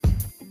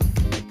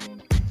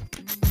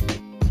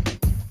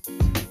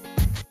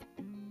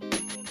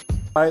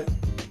All right,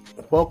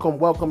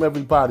 welcome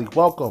everybody.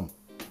 Welcome.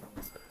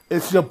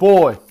 It's your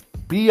boy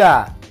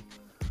BI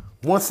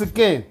once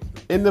again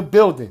in the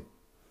building.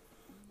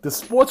 The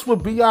Sports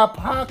with BI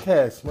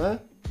podcast, man.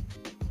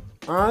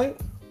 All right.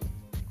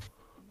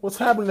 What's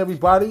happening,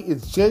 everybody?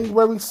 It's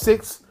January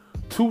 6th,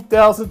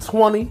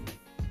 2020.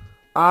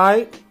 All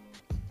right.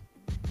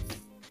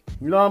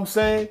 You know what I'm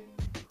saying?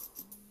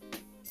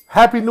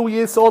 Happy New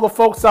Year to all the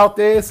folks out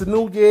there. It's a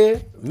new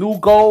year, new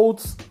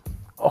goals.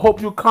 I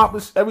hope you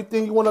accomplish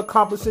everything you want to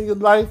accomplish in your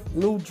life.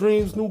 New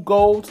dreams, new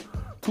goals.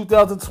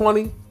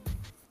 2020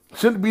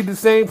 shouldn't be the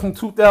same from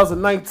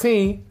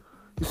 2019.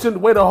 You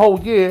shouldn't wait a whole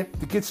year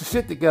to get your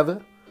shit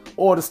together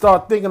or to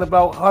start thinking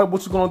about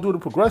what you're going to do to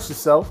progress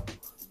yourself.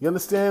 You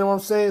understand what I'm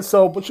saying?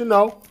 So, but you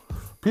know,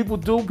 people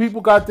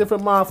got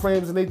different mind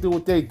frames and they do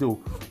what they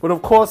do. But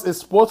of course, it's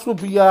Sports with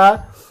BI.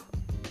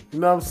 You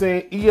know what I'm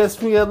saying?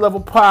 ESPN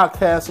level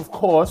podcast, of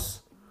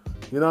course.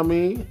 You know what I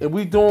mean? And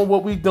we doing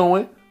what we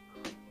doing.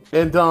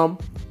 And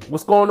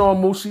what's going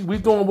on, Mushi? We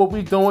doing what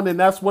we doing, and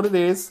that's what it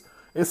is.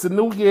 It's a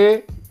new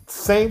year,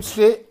 same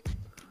shit.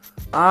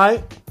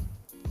 Alright.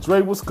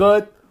 Dre, what's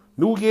good?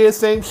 New year,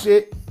 same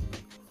shit.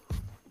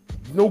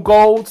 New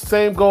goals,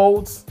 same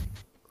goals.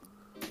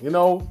 You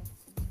know,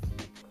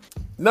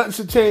 nothing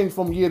should change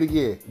from year to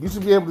year. You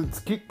should be able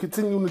to keep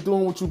continuing to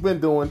doing what you've been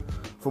doing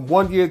from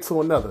one year to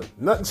another.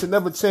 Nothing should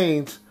never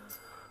change.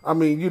 I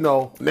mean, you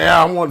know,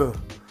 now I want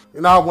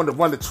to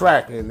run the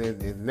track,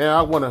 and now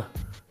I want to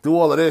do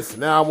all of this.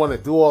 Now I want to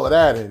do all of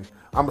that, and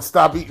I'm gonna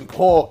stop eating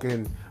pork,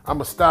 and I'm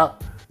gonna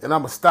stop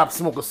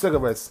smoking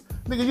cigarettes.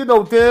 Nigga, you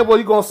know damn well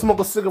you're gonna smoke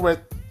a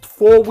cigarette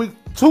 2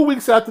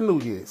 weeks after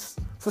New Year's.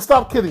 So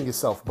stop kidding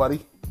yourself,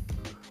 buddy.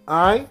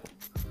 All right.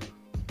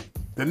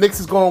 The Knicks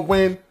is gonna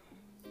win.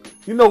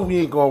 You know we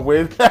ain't gonna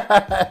win.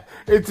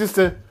 It's just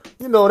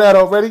you know that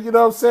already. You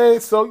know what I'm saying?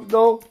 So you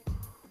know,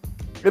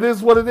 it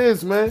is what it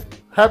is, man.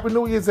 Happy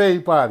New Year's,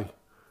 everybody.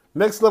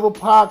 Next Level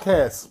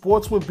Podcast,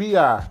 Sports with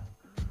BI.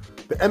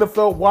 The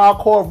NFL Wild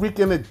Card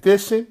Weekend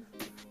edition.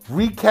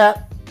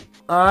 Recap.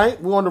 All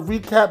right, we're on the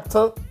recap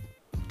tuck.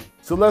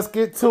 So let's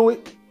get to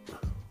it.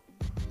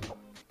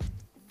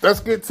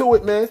 Let's get to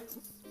it, man.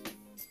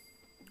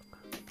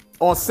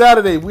 On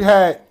Saturday, we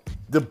had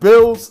the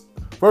Bills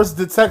versus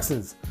the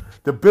Texans.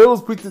 The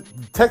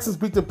Texans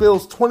beat the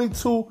Bills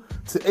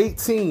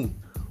 22-18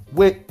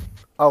 with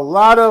a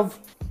lot of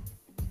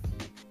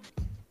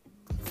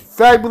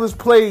fabulous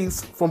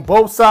plays from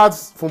both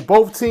sides, from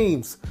both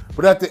teams.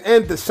 But at the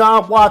end,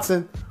 Deshaun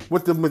Watson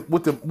with the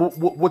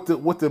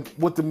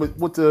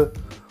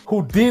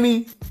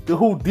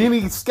Houdini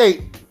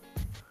escape.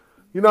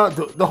 You know,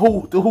 the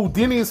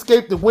Houdini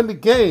escape to win the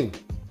game.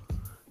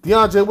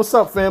 DeAndre, what's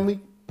up, family?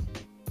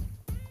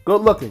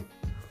 Good looking.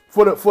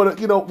 For the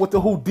you know, with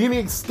the Houdini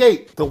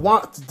escape,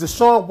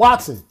 Deshaun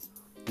Watson.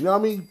 You know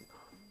what I mean?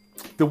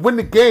 To win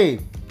the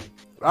game.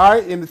 All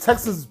right, and the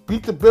Texans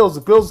beat the Bills.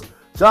 The Bills,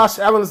 Josh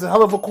Allen is a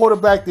hell of a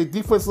quarterback. Their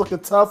defense looking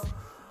tough.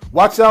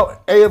 Watch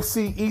out,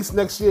 AFC East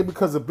next year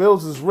because the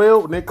Bills is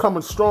real and they're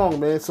coming strong,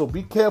 man. So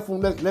be careful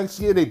next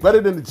year. They better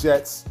than the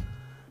Jets.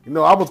 You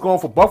know, I was going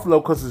for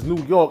Buffalo because it's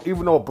New York.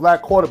 Even though a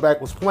black quarterback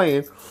was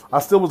playing, I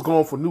still was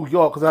going for New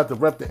York because I had to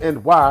rep the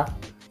NY.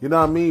 You know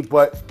what I mean?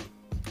 But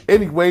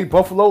anyway,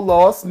 Buffalo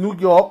lost. New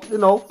York, you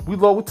know, we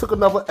took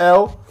another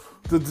L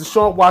to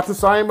Deshaun Watson.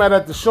 So I ain't mad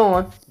at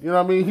Deshaun. You know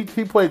what I mean?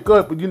 He played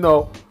good, but you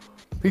know,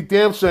 he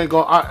damn sure ain't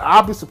going.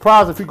 I'll be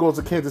surprised if he goes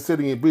to Kansas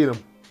City and beat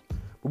him.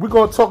 But we're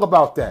going to talk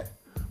about that.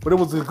 But it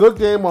was a good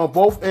game on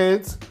both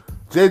ends.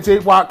 J.J.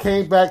 Watt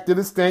came back, did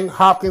his thing.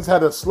 Hopkins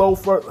had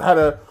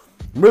a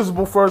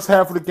miserable first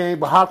half of the game,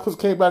 but Hopkins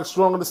came back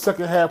strong in the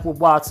second half with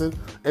Watson,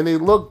 and they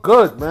looked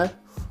good, man.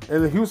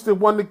 And Houston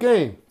won the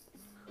game.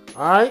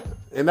 All right?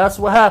 And that's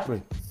what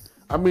happened.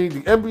 I mean,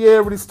 the NBA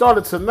already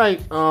started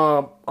tonight,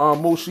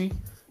 Mushi.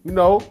 You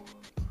know,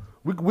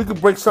 we could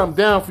break something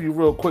down for you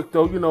real quick,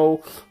 though. You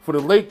know, for the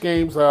late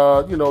games,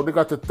 you know, they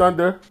got the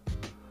Thunder.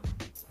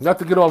 Not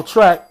to get off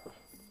track,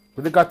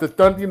 but they got the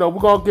Thunder. You know,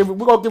 we're gonna give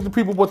the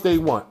people what they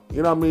want.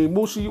 You know what I mean?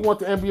 Mushi, you want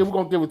the NBA? We're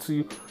gonna give it to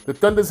you. The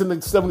Thunders and the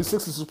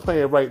 76ers is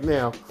playing right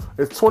now.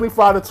 It's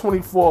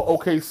 25-24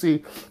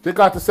 OKC. They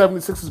got the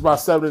 76ers by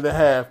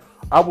 7.5.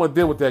 I wouldn't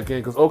deal with that game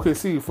because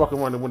OKC fucking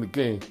want to win the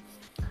game.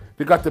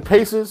 They got the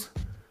Pacers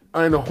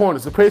and the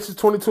Hornets. The Pacers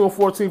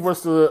 22-14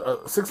 versus the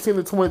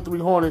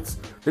 16-23 Hornets.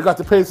 They got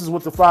the Pacers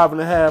with the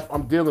 5.5.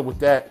 I'm dealing with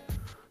that.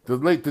 The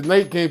late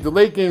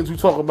games we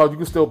talk about, you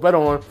can still bet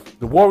on.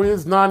 The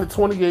Warriors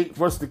 9-28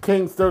 versus the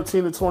Kings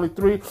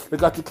 13-23. They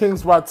got the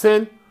Kings by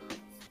 10. You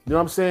know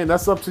what I'm saying?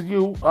 That's up to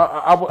you.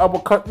 I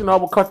will cut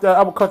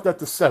that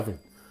to 7.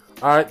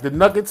 All right. The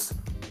Nuggets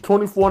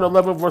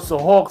 24-11 versus the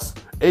Hawks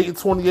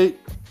 8-28.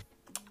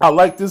 I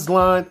like this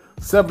line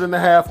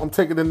 7.5. I'm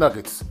taking the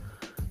Nuggets.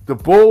 The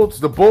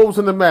Bulls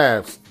and the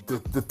Mavs. The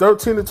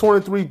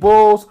 13-23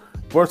 Bulls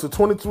versus the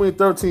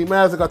 23-13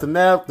 Mavs. I got the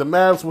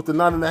Mavs with the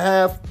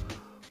 9.5.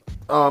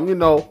 I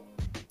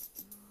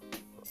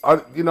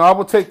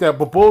would take that.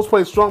 But Bulls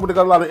play strong, but they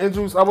got a lot of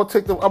injuries. I would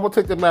take the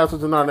Mavs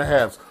with the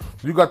 9.5.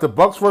 You got the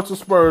Bucks versus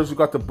Spurs. You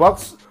got the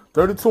Bucks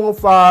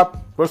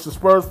 32-5 versus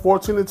Spurs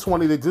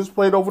 14-20. They just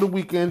played over the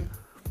weekend.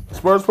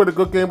 Spurs played a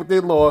good game, but they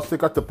lost. They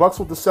got the Bucks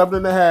with the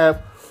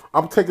 7.5.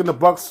 I'm taking the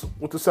Bucks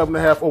with the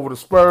 7.5 over the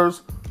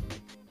Spurs.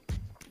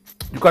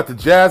 You got the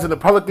Jazz and the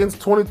Pelicans,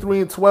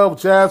 23-12.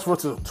 Jazz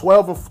versus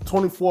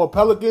 12-24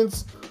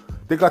 Pelicans.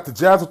 They got the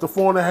Jazz with the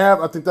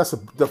 4.5. I think that's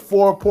the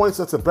 4 points.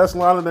 That's the best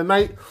line of the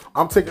night.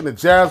 I'm taking the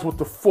Jazz with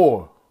the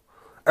 4.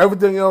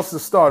 Everything else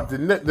is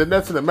started. The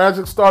Nets and the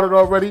Magic started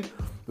already.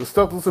 The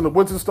Celtics and the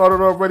Wizards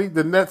started already.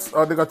 The Nets,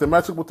 they got the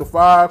Magic with the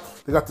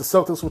 5. They got the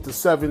Celtics with the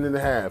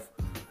 7.5.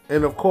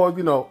 And of course,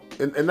 you know,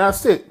 and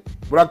that's it.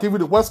 But I'll give you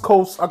the West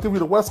Coast. I'll give you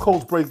the West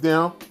Coast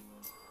breakdown.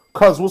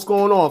 Cuz, what's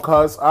going on,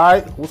 cuz? All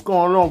right, what's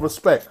going on?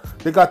 Respect.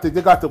 They got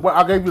the.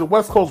 I gave you the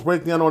West Coast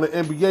breakdown on the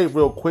NBA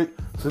real quick,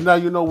 so now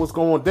you know what's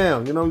going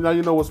down. You know, now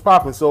you know what's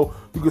popping. So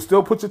you can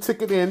still put your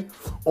ticket in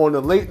on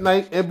the late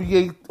night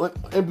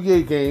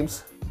NBA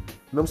games. You know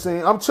what I'm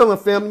saying? I'm chilling,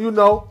 family. You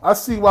know, I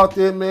see you out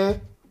there,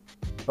 man.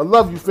 I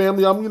love you,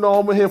 family.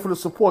 I'm here for the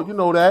support. You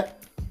know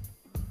that.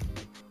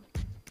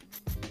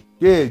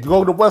 Yeah, you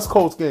go to the West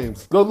Coast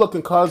games. Good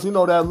looking, cuz. You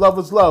know that. Love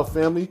is love,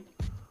 family.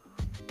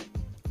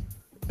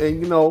 And,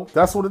 you know,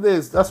 that's what it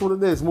is. That's what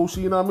it is,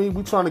 Mooshi. You know what I mean?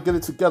 We trying to get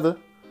it together.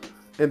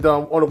 And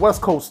on the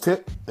West Coast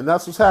tip. And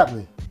that's what's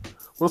happening.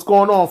 What's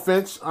going on,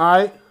 Finch? All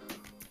right.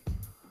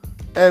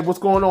 Ed, what's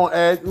going on,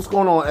 Ed? What's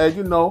going on, Ed?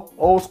 You know,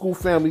 old school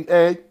family.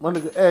 Ed, my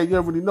nigga Ed, you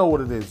already know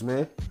what it is,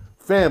 man.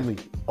 Family.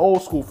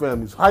 Old school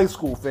families. High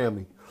school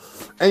family.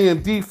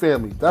 AMD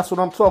family. That's what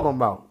I'm talking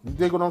about. You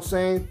dig what I'm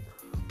saying?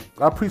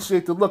 I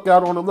appreciate the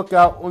lookout.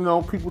 You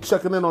know, people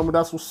checking in on me.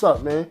 That's what's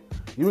up, man.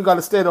 You ain't got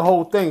to stay the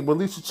whole thing, but at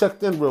least you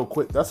checked in real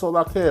quick. That's all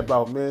I care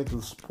about, man,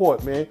 the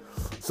support, man.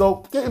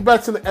 So, getting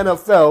back to the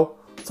NFL,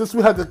 since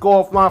we had to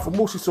go offline for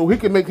Mooshi so he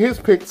can make his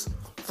picks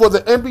for the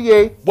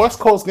NBA West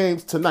Coast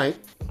games tonight,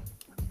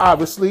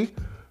 obviously,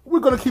 we're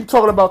going to keep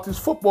talking about this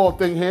football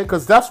thing here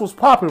because that's what's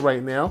popping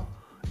right now.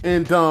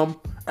 And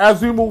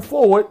as we move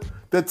forward,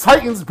 the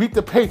Titans beat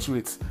the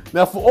Patriots.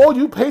 Now, for all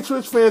you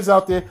Patriots fans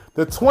out there,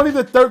 the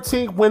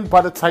 20-13 win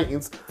by the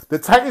Titans. The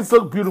Titans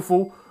look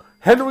beautiful.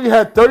 Henry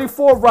had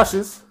 34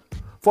 rushes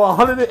for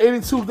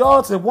 182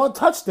 yards and 1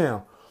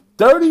 touchdown.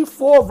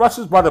 34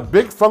 rushes by the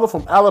big fella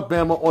from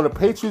Alabama on the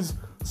Patriots'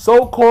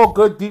 so-called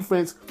good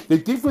defense. The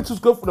defense was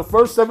good for the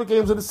first 7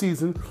 games of the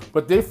season,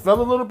 but they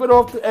fell a little bit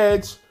off the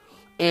edge,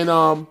 and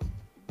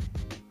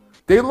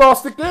they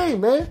lost the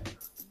game, man.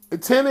 And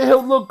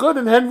Tannehill looked good,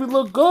 and Henry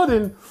looked good,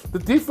 and the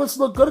defense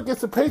looked good against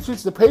the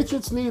Patriots. The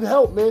Patriots need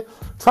help, man.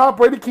 Tom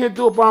Brady can't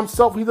do it by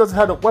himself. He doesn't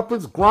have the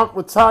weapons. Gronk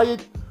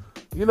retired.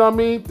 You know what I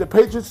mean? The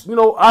Patriots, you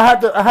know, I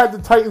had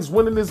the Titans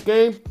winning this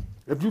game.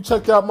 If you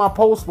checked out my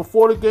post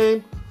before the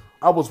game,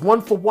 I was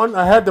 1 for 1.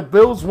 I had the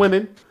Bills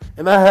winning,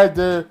 and I had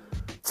the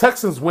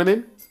Texans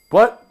winning.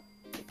 But,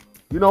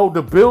 you know,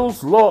 the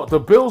Bills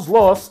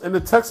lost, and the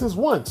Texans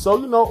won. So,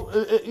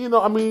 you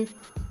know, I mean,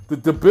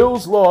 the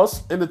Bills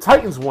lost, and the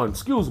Titans won.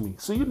 Excuse me.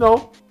 So, you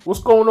know,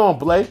 what's going on,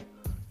 Blake?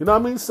 You know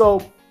what I mean? So,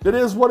 it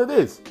is what it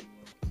is.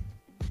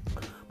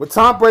 But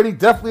Tom Brady,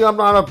 definitely I'm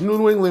not a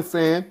New England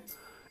fan.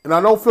 And I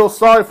don't feel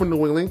sorry for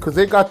New England because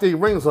they got their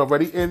rings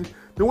already. And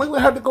New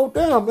England had to go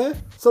down, man.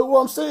 So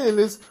what I'm saying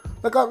is,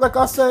 like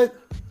I said,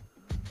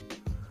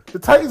 the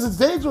Titans is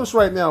dangerous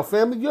right now,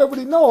 family. You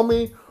already know. I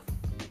mean,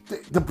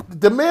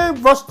 the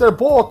man rushed their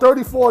ball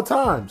 34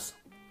 times.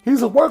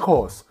 He's a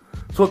workhorse.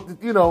 So,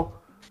 you know,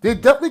 they're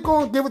definitely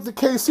going to give it to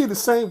KC the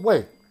same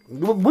way.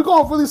 We're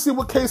going to really see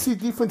what KC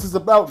defense is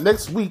about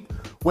next week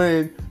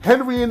when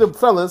Henry and the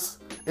fellas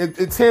and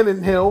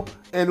Tannehill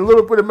and a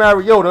little bit of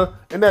Mariota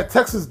and that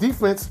Texas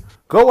defense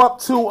go up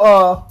to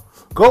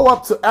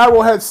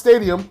Arrowhead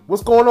Stadium.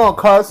 What's going on,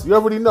 cuz? You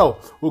already know.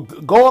 We'll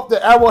go up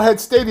to Arrowhead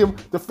Stadium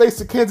to face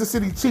the Kansas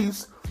City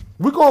Chiefs.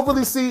 We're going to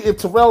really see if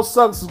Terrell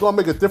Suggs is going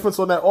to make a difference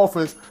on that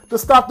offense to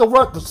stop the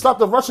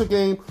rushing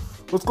game.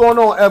 What's going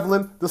on,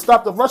 Evelyn? To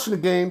stop the rushing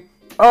game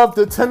of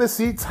the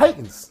Tennessee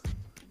Titans.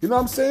 You know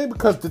what I'm saying?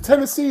 Because the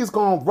Tennessee is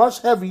going to rush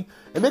heavy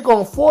and they're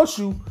going to force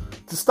you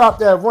to stop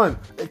that run.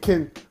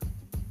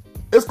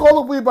 It's going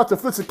to be about the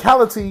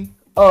physicality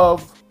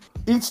of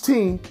each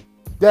team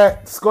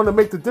that's going to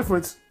make the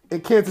difference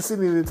in Kansas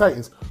City and the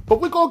Titans. But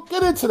we're going to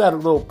get into that a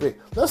little bit.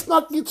 Let's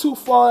not get too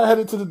far ahead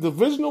into the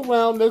divisional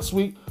round next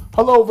week.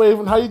 Hello,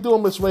 Raven. How you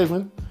doing, Miss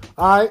Raven?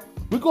 All right.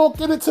 We're going to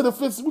get into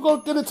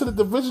the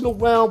divisional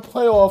round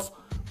playoff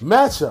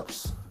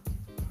matchups.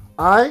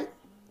 All right?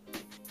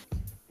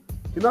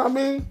 You know what I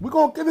mean? We're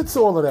going to get into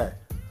all of that.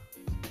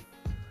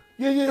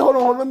 Yeah, hold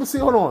on. Let me see.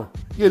 Hold on.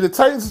 Yeah, the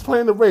Titans is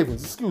playing the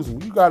Ravens. Excuse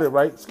me. You got it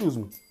right. Excuse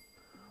me.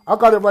 I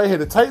got it right here.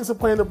 The Titans are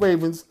playing the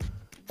Ravens.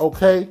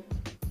 Okay.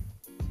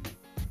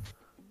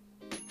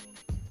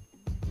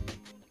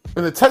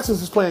 And the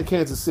Texans is playing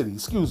Kansas City.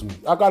 Excuse me.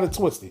 I got it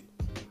twisted.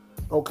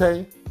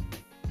 Okay.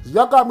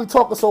 Y'all got me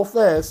talking so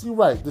fast. You're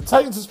right. The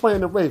Titans is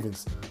playing the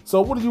Ravens.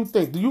 So what do you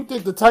think? Do you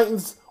think the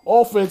Titans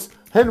offense,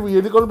 Henry,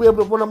 are they going to be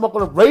able to run them up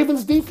on the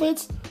Ravens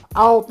defense?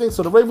 I don't think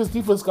so. The Ravens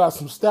defense got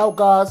some stout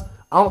guys.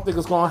 I don't think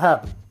it's going to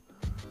happen.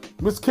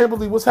 Miss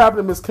Kimberly, what's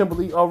happening, Miss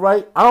Kimberly? All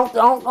right, I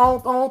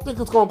don't think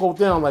it's gonna go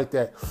down like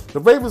that. The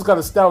Ravens got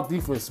a stout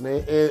defense,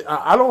 man, and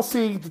I don't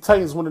see the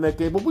Titans winning that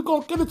game. But we're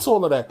gonna get into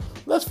all of that.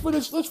 Let's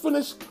finish this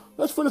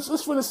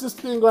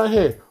thing right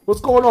here.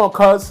 What's going on,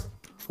 cuz?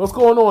 What's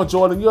going on,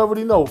 Jordan? You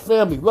already know.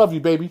 Family, love you,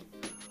 baby.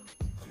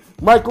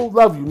 Michael,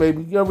 love you,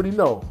 baby. You already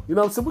know. You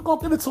know what I'm saying? We're gonna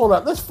get into all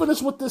that. Let's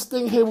finish with this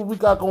thing here. What we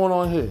got going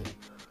on here?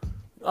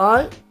 All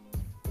right.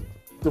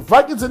 The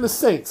Vikings and the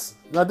Saints.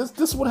 Now this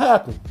is what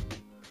happened.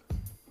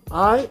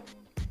 All right,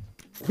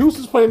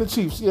 Houston's playing the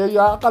Chiefs. Yeah,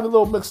 I got a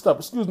little mixed up.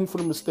 Excuse me for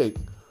the mistake.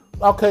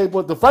 Okay,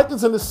 but the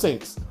Vikings and the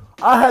Saints.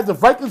 I had the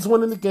Vikings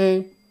winning the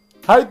game.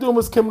 How you doing,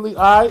 Miss Kimberly?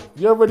 All right,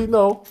 you already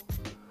know.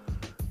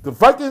 The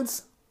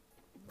Vikings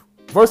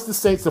versus the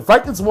Saints. The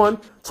Vikings won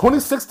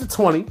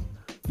 26-20.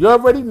 You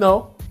already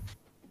know.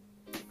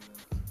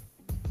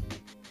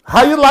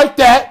 How you like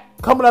that?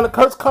 Coming out of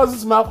Kirk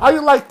Cousins' mouth. How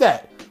you like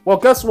that? Well,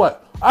 guess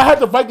what? I had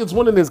the Vikings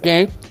winning this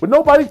game, but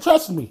nobody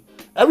trusted me.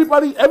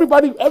 Everybody went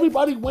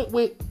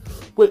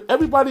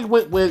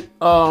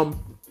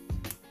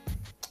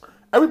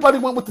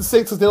with the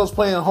Saints as they was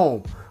playing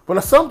home.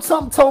 But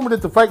something told me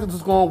that the Vikings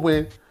was going to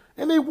win,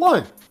 and they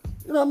won.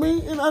 You know what I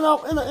mean? And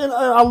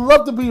I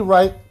love to be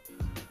right.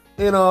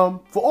 And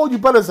for all you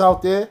bettors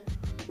out there,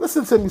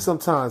 listen to me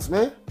sometimes,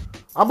 man.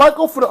 I might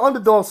go for the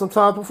underdog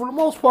sometimes, but for the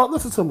most part,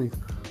 listen to me.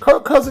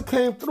 Kirk Cousins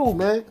came through,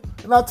 man,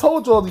 and I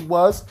told you all he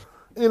was.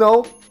 You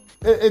know,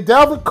 and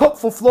Dalvin Cook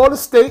from Florida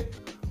State,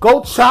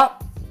 go chop.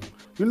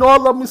 You know I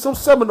love me some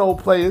Seminole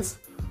players.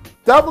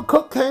 Dalvin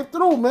Cook came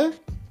through, man.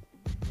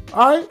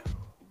 All right.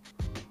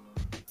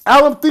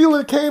 Adam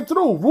Thielen came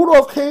through.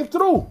 Rudolph came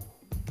through.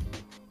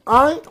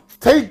 All right.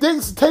 Tate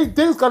Diggs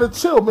got to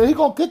chill, man. He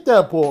going to get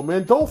that ball,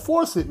 man. Don't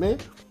force it, man.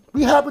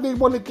 Be happy they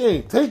won the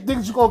game. Tate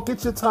Diggs, you going to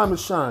get your time to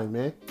shine,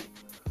 man.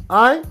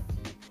 All right.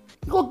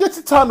 You going to get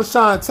your time to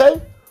shine, Tay.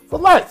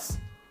 Relax.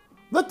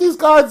 Let these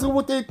guys do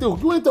what they do.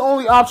 You ain't the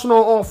only option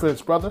on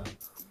offense, brother.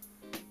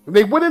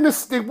 They went in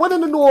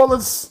the New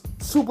Orleans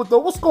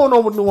Superdome. What's going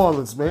on with New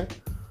Orleans, man?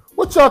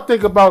 What y'all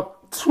think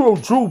about Drew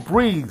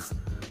Brees?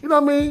 You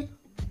know what I mean?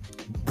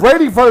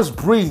 Brady versus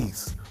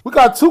Brees. We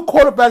got two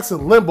quarterbacks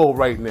in limbo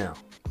right now.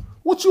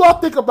 What y'all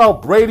think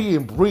about Brady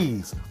and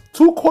Brees?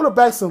 Two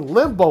quarterbacks in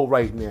limbo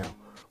right now.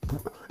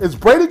 Is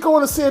Brady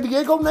going to San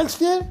Diego next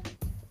year?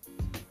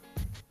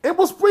 And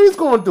what's Brees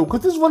going to do?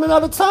 Because he's running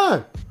out of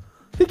time.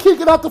 He can't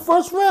get out the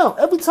first round.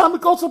 Every time he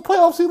goes to the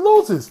playoffs, he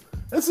loses.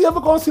 Is he ever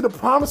going to see the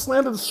promised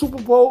land of the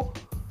Super Bowl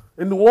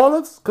in New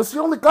Orleans? Because he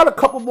only got a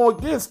couple more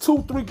years,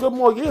 2-3 good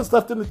more years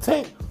left in the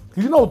tank.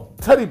 You know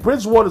Teddy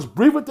Bridgewater's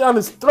breathing down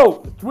his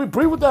throat,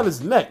 breathing down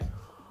his neck.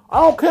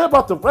 I don't care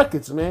about the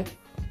records, man.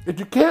 If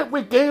you can't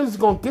win games, he's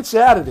going to get you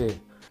out of there.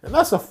 And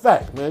that's a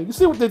fact, man. You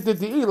see what they did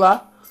to Eli?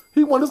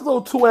 He won his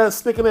little two-ass,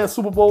 stinking-ass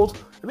Super Bowls,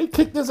 and he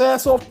kicked his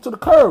ass off to the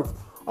curb.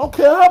 I don't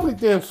care how many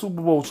damn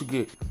Super Bowls you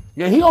get.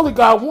 Yeah, he only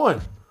got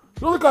one.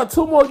 You only got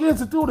 2 more years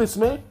to do this,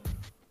 man.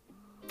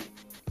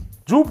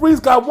 Drew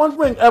Brees got 1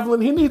 ring,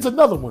 Evelyn. He needs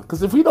another one.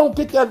 Because if he don't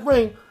get that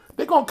ring,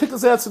 they're going to kick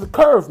his ass to the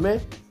curve, man.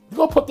 You're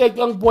going to put that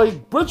young boy,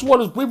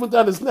 Bridgewater's breathing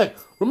down his neck.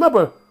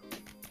 Remember,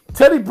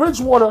 Teddy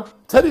Bridgewater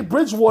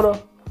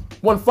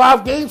won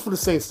 5 games for the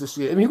Saints this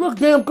year. And he looked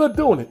damn good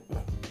doing it.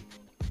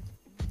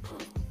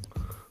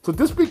 So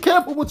just be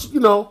careful what you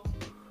know.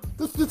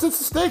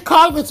 Just stay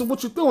cognizant of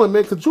what you're doing,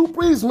 man. Because Drew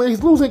Brees, man,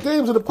 he's losing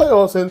games in the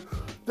playoffs. And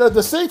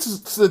the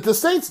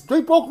Saints,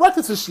 they broke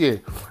records this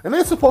year. And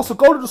they're supposed to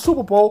go to the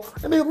Super Bowl,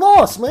 and they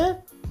lost,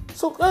 man.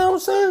 So, you know what I'm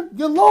saying?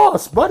 You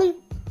lost, buddy.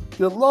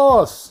 You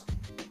lost.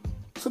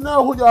 So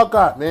now who y'all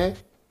got, man?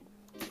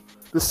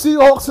 The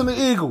Seahawks and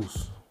the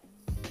Eagles.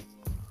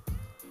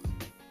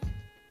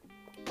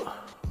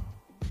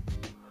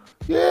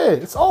 Yeah,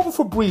 it's over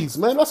for Brees,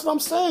 man. That's what I'm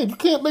saying. You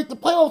can't make the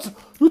playoffs.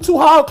 You're too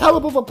high a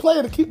caliber of a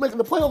player to keep making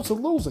the playoffs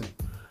and losing.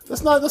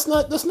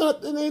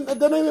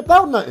 That ain't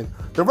about nothing.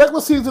 The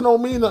regular season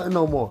don't mean nothing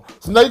no more.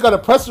 So now you got to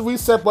press the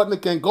reset button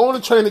again, go on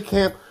the training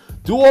camp,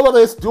 do all of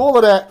this, do all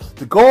of that,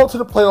 to go into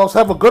the playoffs,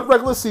 have a good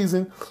regular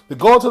season, to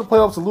go into the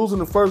playoffs and lose in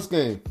the first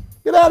game.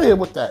 Get out of here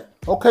with that.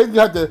 Okay, you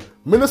had the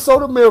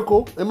Minnesota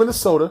Miracle in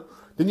Minnesota.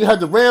 Then you had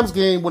the Rams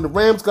game when the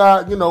Rams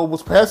got,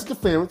 was pass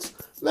interference.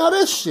 Now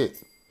this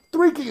shit.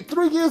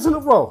 3 years in a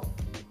row.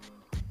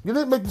 You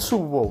didn't make the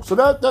Super Bowl. So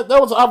that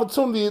was an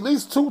opportunity at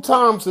least 2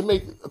 times to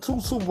make 2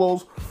 Super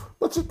Bowls,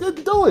 but you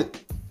didn't do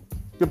it.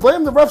 You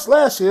blamed the refs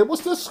last year.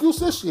 What's the excuse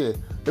this year?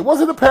 It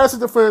wasn't a pass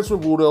interference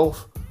with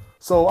Rudolph.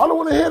 So I don't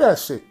want to hear that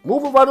shit.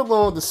 Moving right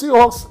along, the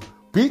Seahawks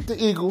beat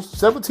the Eagles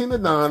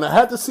 17-9. I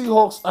had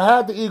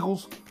the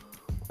Eagles.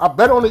 I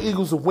bet on the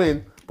Eagles to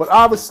win, but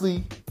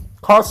obviously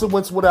Carson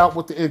Wentz went out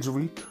with the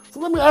injury. So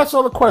let me ask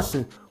y'all a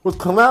question. Was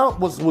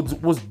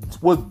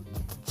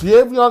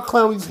Jadeveon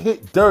Clowney's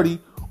hit dirty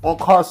on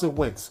Carson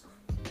Wentz?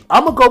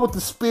 I'm going to go with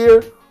the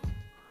spear.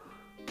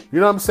 You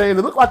know what I'm saying?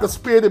 It looked like a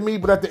spear to me,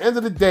 but at the end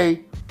of the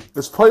day,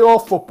 it's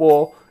playoff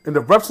football, and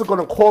the refs are going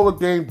to call the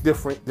game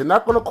different. They're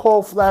not going to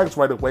call flags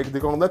right away.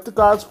 They're going to let the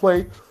guys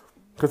play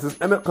because it's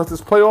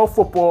playoff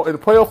football, and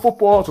playoff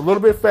football is a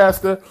little bit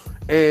faster,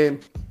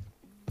 and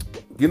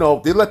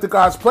They let the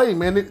guys play,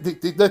 man.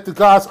 They let the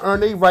guys earn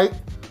their right.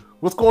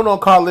 What's going on,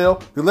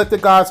 Khalil? They let the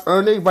guys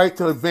earn their right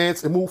to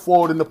advance and move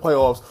forward in the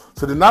playoffs.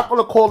 So they're not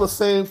going to call the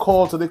same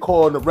calls that they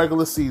call in the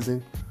regular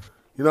season.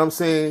 You know what I'm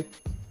saying?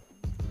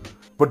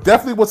 But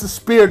definitely was a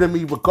spear to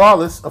me,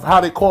 regardless of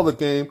how they call the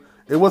game.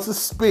 It was a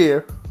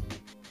spear.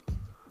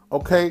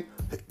 Okay?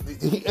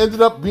 He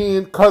ended up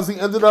because he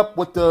ended up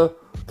with the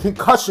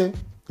concussion.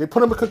 They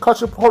put him in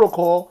concussion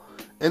protocol,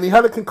 and he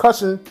had a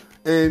concussion,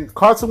 and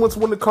Carson Wentz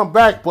wanted to come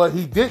back, but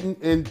he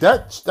didn't, and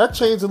that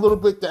changed a little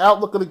bit the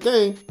outlook of the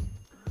game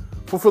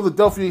for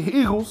Philadelphia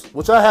Eagles,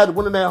 which I had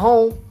winning at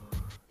home.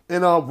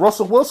 And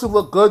Russell Wilson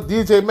looked good.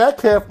 DJ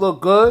Metcalf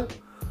looked good.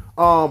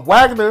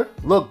 Wagner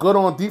looked good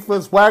on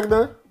defense.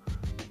 The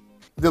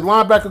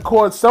linebacker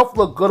core itself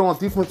looked good on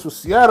defense with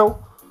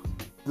Seattle.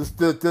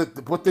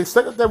 But they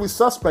secondary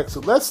suspects. So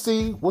let's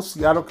see what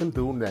Seattle can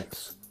do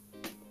next.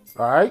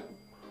 All right?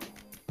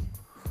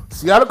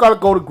 Seattle got to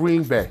go to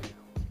Green Bay.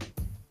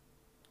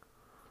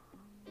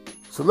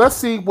 So let's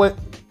see what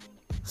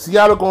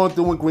Seattle going to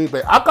do in Green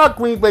Bay. I got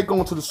Green Bay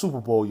going to the Super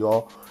Bowl,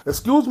 y'all.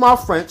 Excuse my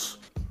French.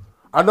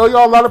 I know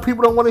y'all, a lot of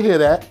people don't want to hear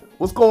that.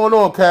 What's going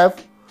on,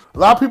 Kev? A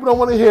lot of people don't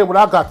want to hear what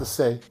I got to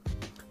say.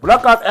 But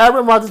I got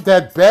Aaron Rodgers,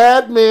 that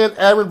bad man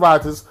Aaron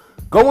Rodgers,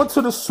 going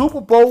to the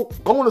Super Bowl,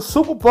 going to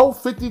Super Bowl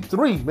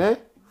 53, man.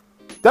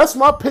 That's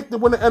my pick to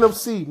win the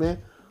NFC,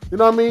 man. You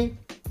know what I mean?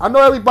 I know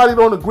everybody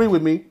don't agree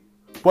with me,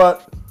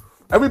 but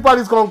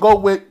everybody's going to go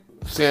with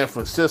San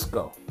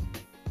Francisco.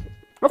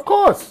 Of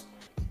course.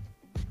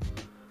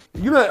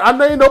 I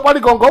know ain't nobody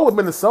going to go with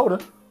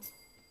Minnesota.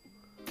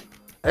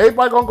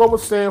 Everybody going to go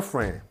with San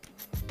Fran.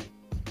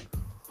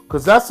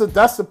 Because that's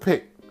a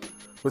pick.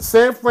 But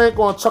San Fran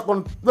going to chuck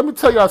on... Let me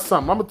tell y'all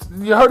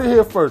something. You heard it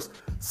here first.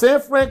 San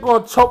Fran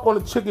going to choke on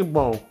the chicken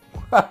bone.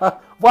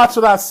 Watch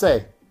what I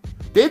say.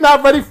 They're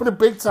not ready for the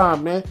big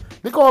time, man.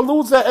 They're going to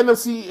lose that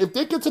NFC. If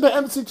they get to the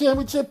NFC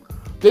Championship,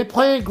 they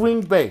playing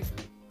Green Bay.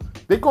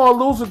 They're going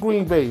to lose to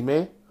Green Bay,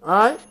 man. All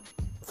right?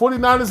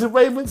 49ers and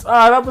Ravens. All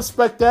right, I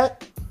respect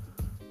that.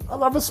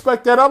 I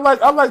respect that. I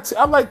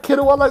like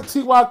Kittle. I like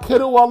T.Y.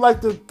 Kittle. I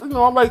like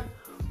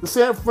the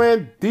San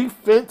Fran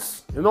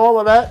defense and all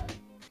of that.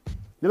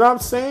 You know what I'm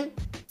saying?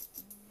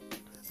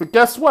 But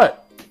guess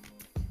what?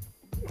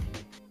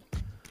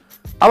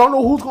 I don't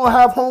know who's going to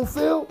have home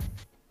field.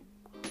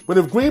 But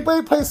if Green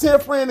Bay plays San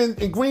Fran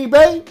in Green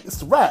Bay,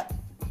 it's a wrap.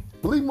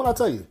 Believe me when I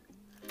tell you.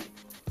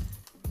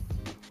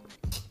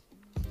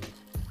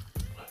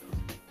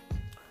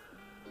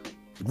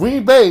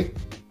 Green Bay,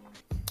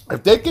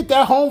 if they get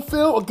that home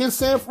field against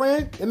San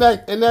Fran in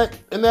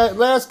that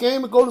last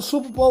game and go to the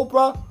Super Bowl,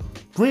 bro,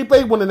 Green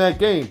Bay winning that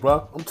game,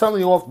 bro. I'm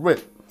telling you off the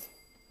rip.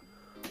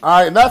 All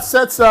right, and that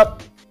sets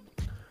up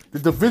the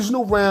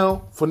divisional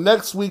round for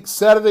next week,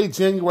 Saturday,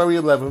 January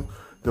 11th.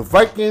 The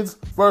Vikings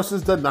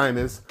versus the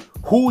Niners.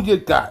 Who you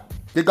got?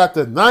 You got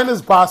the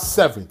Niners by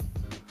 7.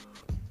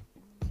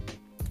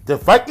 The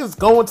Vikings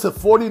going to the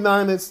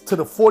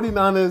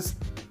 49ers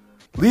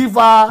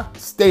Levi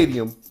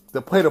Stadium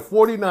to play the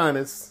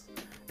 49ers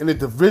in the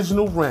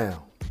divisional round.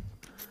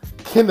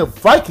 Can the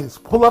Vikings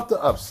pull up the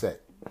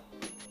upset?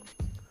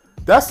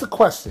 That's the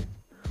question.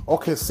 Or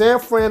can San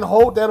Fran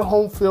hold that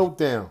home field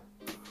down?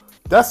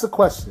 That's the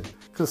question.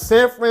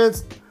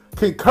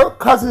 Can Kirk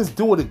Cousins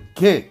do it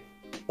again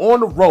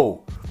on the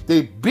road?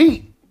 They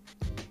beat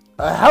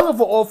a hell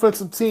of an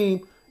offensive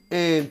team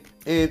in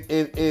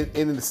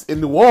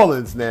New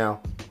Orleans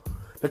now.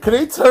 Now, can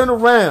they turn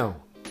around?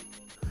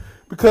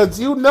 Because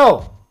Drew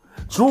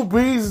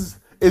Brees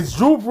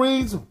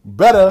is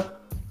better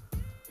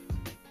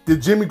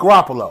than Jimmy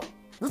Garoppolo?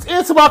 Let's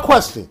answer my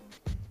question.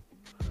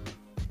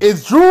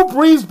 Is Drew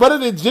Brees better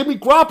than Jimmy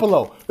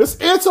Garoppolo? Let's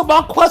answer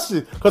my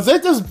question. Because they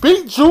just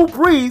beat Drew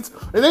Brees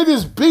and they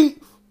just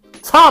beat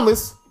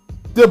Thomas,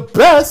 the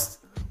best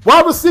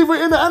wide receiver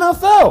in the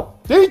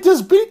NFL. They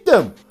just beat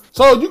them.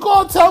 So you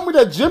going to tell me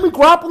that Jimmy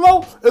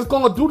Garoppolo is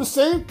going to do the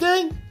same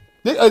thing?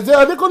 Are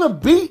they going to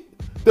beat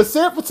the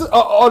San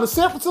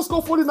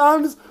Francisco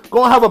 49ers?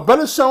 Going to have a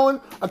better showing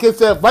against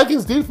that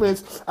Vikings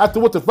defense after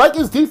what the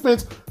Vikings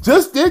defense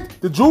just did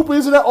to Drew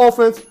Brees in that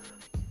offense,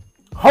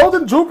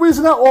 holding Drew Brees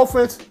in that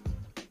offense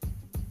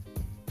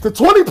to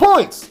 20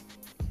 points.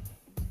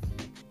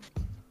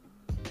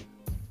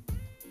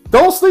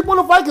 Don't sleep on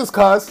the Vikings,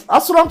 cuz.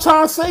 That's what I'm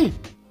trying to say.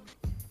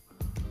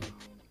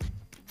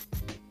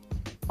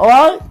 All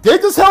right? They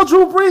just held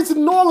Drew Brees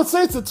in New Orleans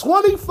Saints to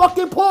 20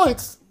 fucking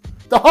points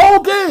the whole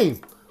game.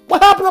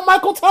 What happened to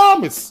Michael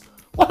Thomas?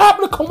 What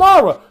happened to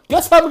Kamara?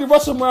 Guess how many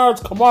rushing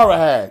yards Kamara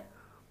had?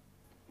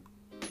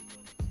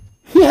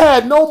 He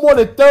had no more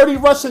than 30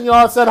 rushing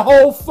yards that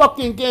whole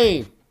fucking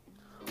game.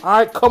 All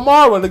right,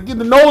 Kamara, to get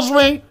the nose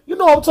ring. You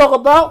know what I'm talking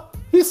about.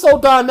 He's so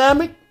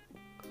dynamic.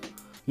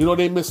 You know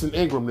they missing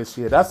Ingram this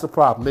year. That's the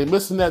problem. They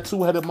missing that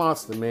two-headed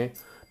monster, man.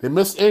 They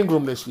missed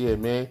Ingram this year,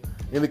 man.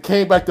 And it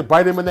came back to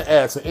bite him in the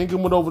ass. And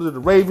Ingram went over to the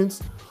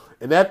Ravens.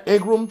 And that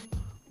Ingram,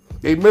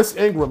 they missed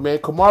Ingram, man.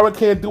 Kamara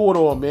can't do it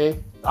all,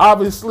 man.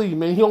 Obviously,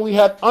 man. He only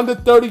had under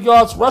 30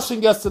 yards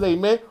rushing yesterday,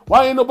 man.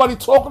 Why ain't nobody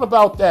talking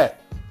about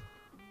that?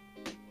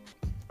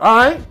 All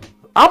right?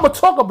 I'm going to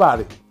talk about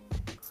it.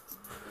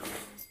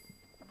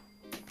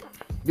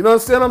 You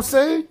understand what I'm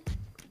saying?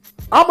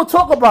 I'm going to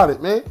talk about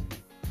it, man.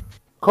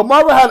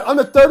 Kamara had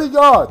under 30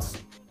 yards.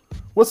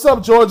 What's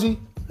up, Georgie?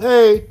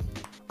 Hey,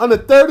 under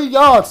 30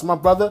 yards, my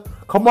brother.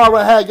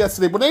 Kamara had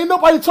yesterday. But ain't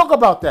nobody talk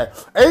about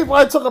that.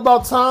 Everybody talk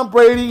about Tom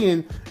Brady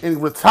and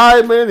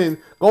retirement and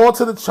going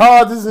to the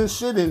Chargers and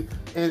shit and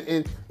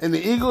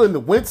the Eagle and the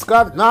Wentz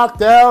got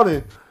knocked out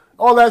and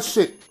all that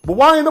shit. But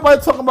why ain't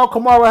nobody talking about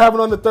Kamara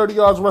having under 30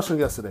 yards rushing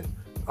yesterday?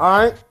 All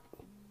right?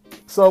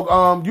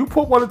 So you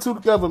put 1 and 2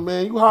 together,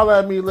 man. You holler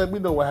at me and let me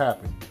know what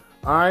happened.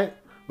 All right?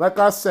 Like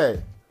I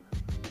said,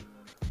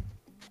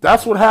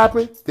 that's what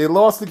happened. They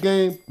lost the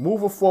game.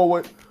 Moving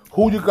forward,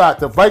 who you got?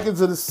 The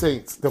Vikings or the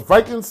Saints? The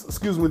Vikings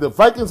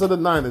or the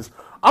Niners?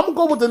 I'm going to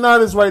go with the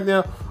Niners right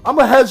now. I'm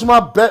going to hedge my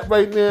bet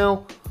right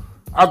now.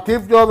 I'll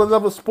give y'all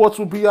another Sports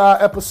with BI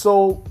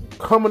episode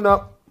coming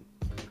up.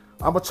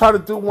 I'm going to try to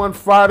do one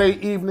Friday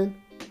evening.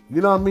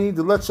 You know what I mean?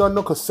 To let y'all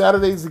know, because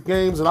Saturday's the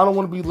games, and I don't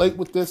want to be late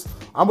with this.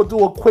 I'm going to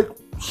do a quick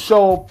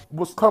show of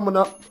what's coming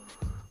up.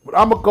 But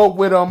I'm going to go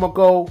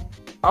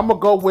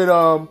with,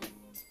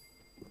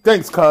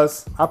 thanks,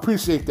 cuz. I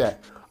appreciate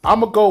that.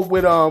 I'm gonna go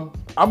with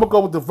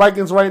the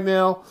Vikings right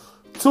now.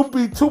 To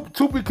be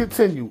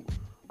continued.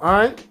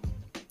 Alright?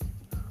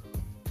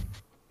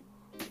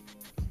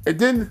 And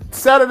then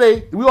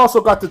Saturday, we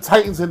also got the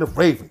Titans and the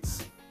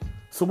Ravens.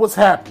 So what's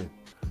happening?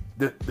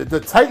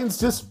 The Titans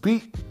just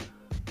beat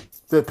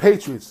the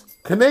Patriots.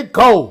 Can they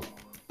go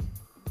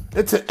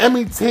into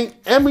M&T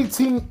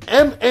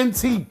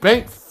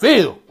Bank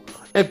Field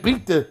and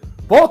beat the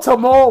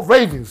Baltimore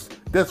Ravens?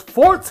 That's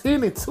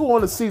 14-2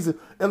 on the season.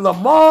 And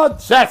Lamar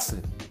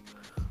Jackson.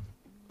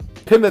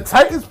 Can the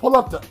Titans pull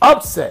up the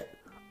upset?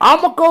 I'm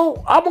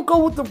gonna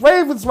go with the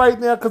Ravens right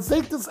now because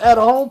they just at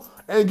home.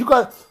 And you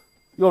got,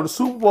 the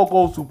Super Bowl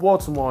goes to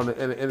Baltimore in the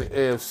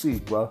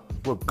AFC, bro.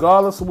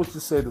 Regardless of what you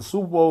say, the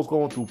Super Bowl is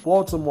going through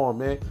Baltimore,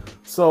 man.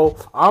 So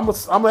I'm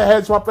gonna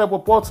hedge my bet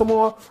with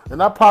Baltimore,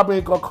 and I probably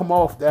ain't gonna come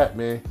off that,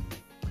 man.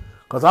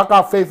 Because I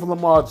got faith in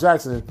Lamar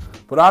Jackson.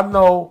 But I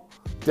know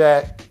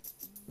that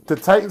the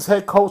Titans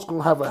head coach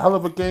going to have a hell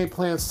of a game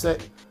plan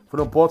set for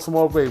the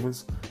Baltimore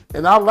Ravens.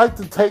 And I like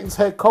the Titans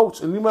head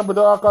coach. And remember,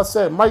 like I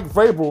said, Mike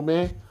Vrabel,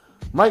 man.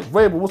 Mike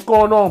Vrabel, what's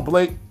going on,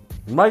 Blake?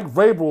 Mike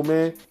Vrabel,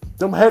 man.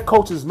 Them head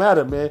coaches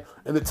matter, man.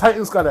 And the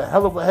Titans got a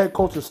hell of a head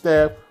coaching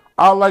staff.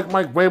 I like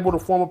Mike Vrabel, the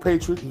former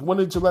Patriot. He went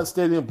to Gillette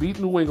Stadium, beat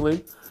New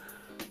England.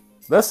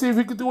 Let's see if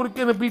he can do it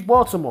again and beat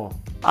Baltimore.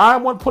 I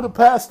want to put it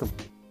past him.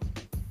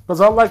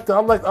 Because I like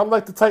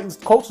the Titans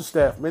coaching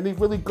staff, man. They're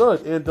really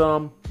good. And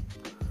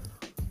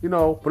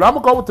but I'm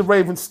gonna go with the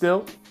Ravens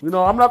still.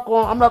 I'm not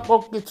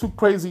gonna get too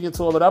crazy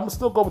into all of that. I'm gonna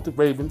still go with the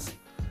Ravens.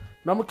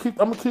 And I'm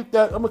gonna keep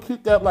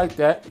that like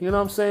that. You know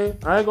what I'm saying?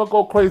 I ain't gonna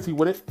go crazy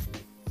with it.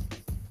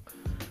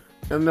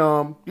 And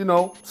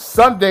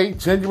Sunday,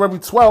 January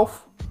 12th.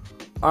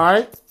 All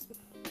right.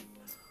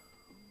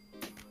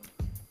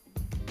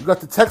 You got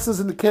the Texans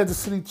and the Kansas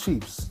City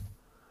Chiefs.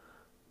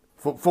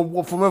 From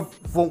what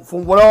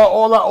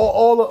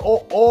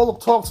all the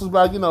talks is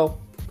about,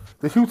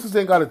 the Houstons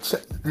ain't got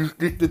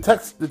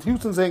the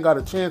Houstons ain't got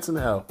a chance in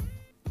hell.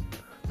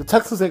 The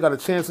Texans ain't got a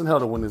chance in hell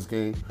to win this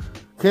game.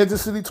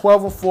 Kansas City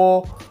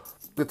 12-4.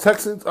 The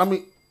Texans,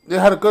 they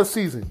had a good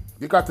season.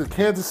 You got the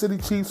Kansas City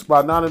Chiefs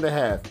by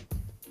 9.5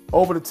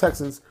 over the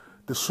Texans.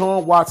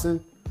 Deshaun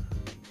Watson,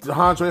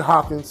 DeAndre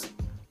Hopkins.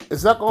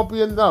 Is that going to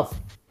be enough?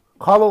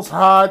 Carlos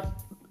Hyde,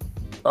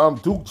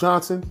 Duke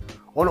Johnson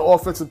on the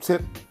offensive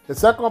tip. Is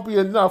that going to be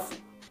enough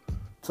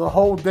to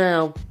hold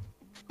down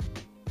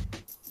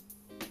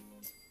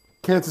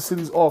Kansas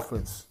City's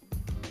offense?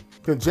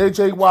 Can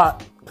J.J.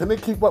 Watt, can they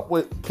keep up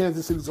with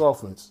Kansas City's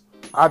offense?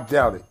 I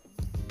doubt it.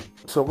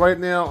 So right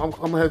now, I'm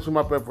going to head to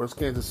my bet versus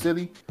Kansas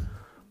City.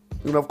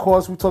 And of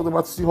course, we talked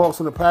about the Seahawks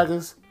and the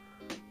Packers.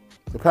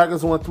 The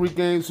Packers won 3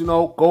 games,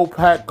 go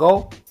Pack,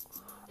 go.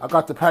 I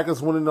got the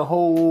Packers winning the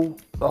whole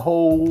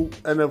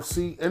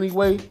NFC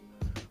anyway.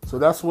 So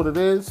that's what it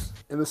is.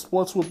 And the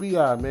Sports with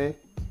BI, man.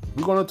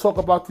 We're going to talk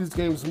about these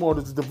games more.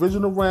 The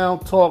divisional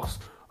round talks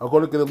are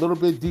going to get a little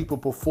bit deeper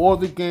before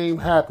the game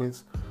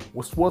happens.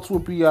 With Sports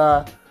with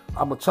BI,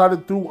 I'm going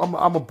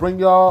to bring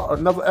y'all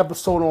another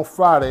episode on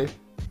Friday.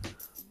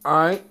 All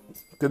right?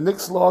 The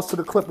Knicks lost to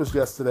the Clippers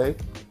yesterday.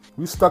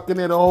 We stuck in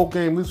there the whole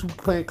game. At least we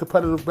playing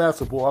competitive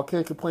basketball. I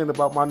can't complain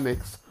about my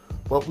Knicks.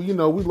 But, we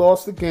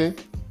lost again.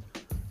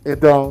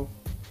 And,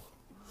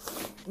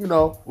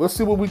 we'll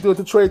see what we do at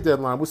the trade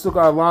deadline. We still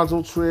got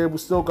Alonzo Trier. We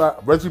still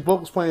got Reggie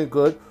Bullock's playing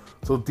good.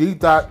 So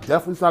D-Dot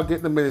definitely not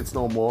getting the minutes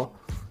no more.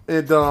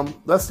 And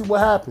let's see what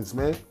happens,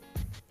 man.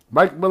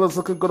 Mike Miller's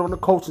looking good on the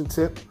coaching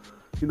tip.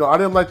 I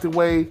didn't like the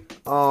way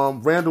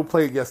Randall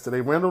played yesterday.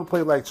 Randall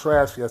played like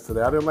trash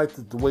yesterday. I didn't like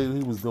the way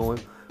he was doing.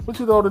 But,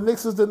 the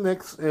Knicks is the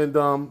Knicks. And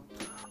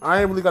I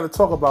ain't really got to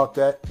talk about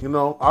that.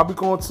 I'll be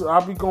going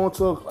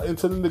to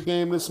into the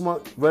game this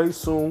month very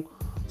soon.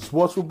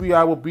 Sports with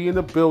BI will be in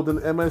the building,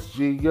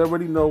 MSG. You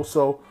already know,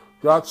 so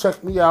y'all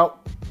check me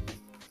out.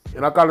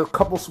 And I got a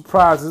couple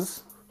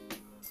surprises.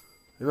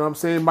 You know what I'm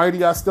saying?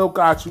 Mighty, I still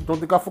got you. Don't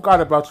think I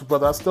forgot about you,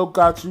 brother. I still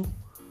got you. You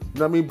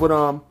know what I mean? But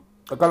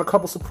I got a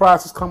couple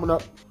surprises coming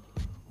up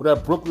with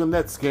that Brooklyn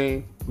Nets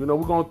game. You know,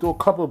 we're going to do a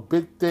couple of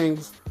big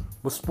things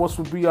with Sports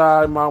with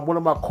BI. One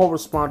of my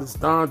correspondents,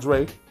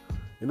 Dondre.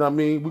 You know what I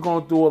mean? We're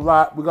going to do a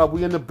lot.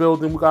 We in the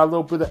building. We got a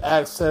little bit of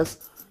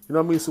access. You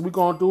know what I mean? So we're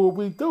going to do what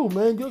we do,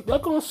 man. Y'all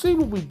going to see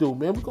what we do,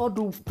 man. We're going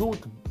to do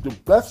it the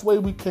best way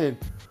we can.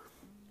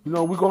 You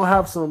know, we're going to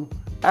have some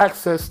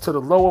access to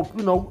the lower,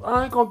 you know,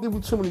 I ain't going to give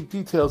you too many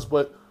details,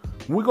 but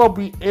we're going to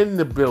be in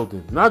the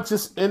building, not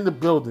just in the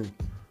building.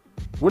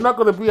 We're not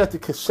going to be at the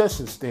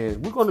concession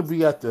stand. We're going to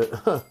be at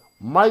the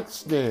mic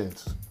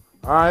stands.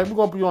 All right, we're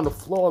going to be on the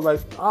floor. Like,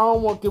 I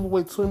don't want to give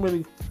away too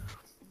many,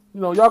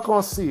 you know, y'all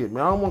going to see it,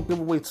 man. I don't want to give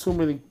away too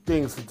many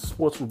things that the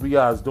Sports with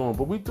BI is doing,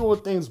 but we doing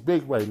things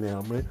big right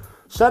now, man.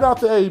 Shout out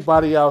to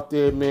everybody out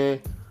there,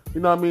 man.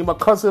 You know what I mean? My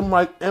cousin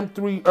Mike,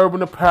 M3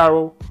 Urban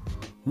Apparel,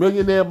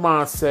 Millionaire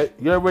Mindset.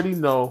 You already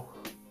know.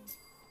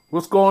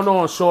 What's going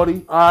on,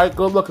 shorty? All right,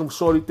 good looking,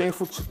 shorty. Thanks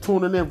for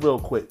tuning in real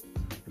quick.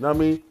 You know what I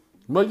mean?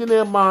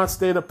 Millionaire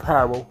Mindset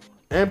Apparel,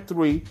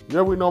 M3. You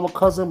already know my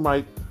cousin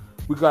Mike.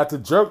 We got the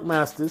Jerk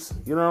Masters.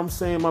 You know what I'm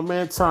saying? My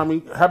man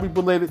Tommy. Happy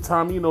belated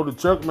Tommy. You know the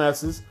Jerk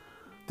Masters.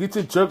 Get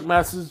your Jerk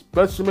Masters.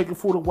 Best Jamaican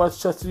food in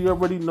Westchester. You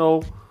already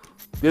know.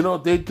 You know,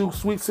 they do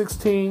sweet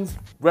 16s,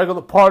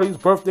 regular parties,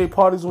 birthday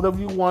parties, whatever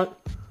you want.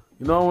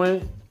 You know what I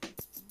mean?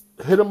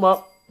 Hit them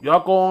up.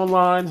 Y'all go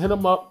online, hit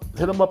them up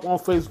on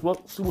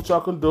Facebook, see what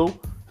y'all can do.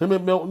 Him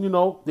and Milton, you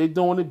know, they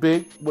doing it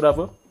big,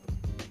 whatever.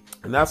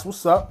 And that's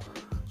what's up.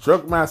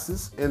 Jerk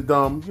Masters. And,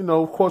 you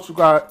know, of course you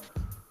can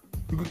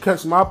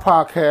catch my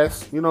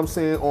podcast, you know what I'm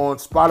saying, on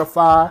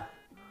Spotify,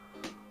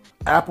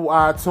 Apple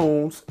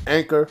iTunes,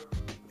 Anchor,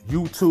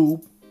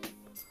 YouTube.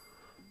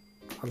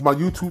 My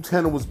YouTube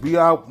channel is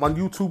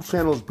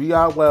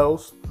BI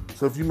Wells.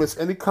 So if you miss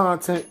any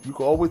content, you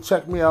can always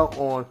check me out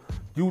on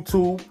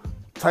YouTube.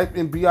 Type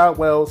in BI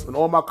Wells and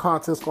all my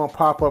content's gonna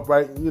pop up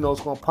right. You know, it's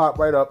gonna pop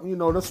right up. You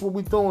know, that's what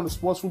we're doing. The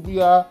Sports with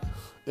BI,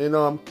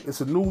 and it's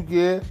a new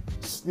year.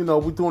 You know,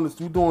 we're doing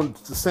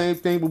the same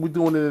thing, but we're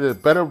doing it at a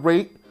better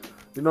rate.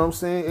 You know what I'm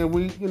saying? And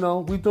we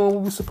doing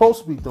what we're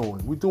supposed to be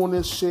doing. We're doing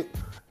this shit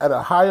at a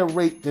higher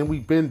rate than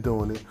we've been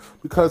doing it,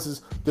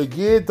 because the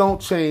year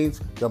don't change,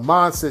 the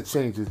mindset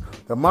changes.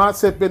 The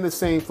mindset been the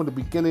same from the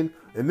beginning,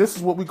 and this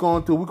is what we're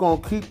gonna do. We're gonna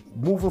keep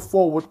moving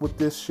forward with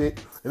this shit,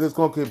 and it's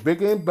gonna get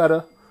bigger and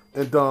better.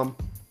 And,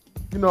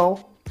 you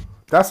know,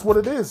 that's what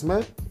it is,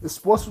 man. It's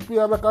supposed to be,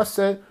 like I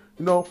said,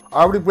 you know,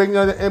 I already bring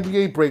out the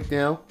NBA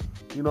breakdown.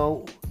 You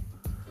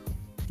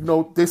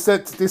know, they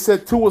said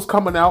Tua's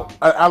coming out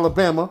at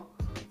Alabama.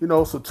 You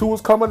know, so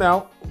Tua's coming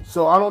out.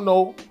 So I don't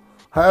know,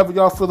 however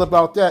y'all feel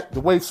about that.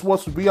 The way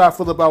Sports with BI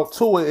feel about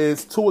Tua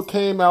is Tua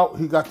came out,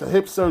 he got the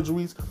hip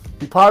surgeries.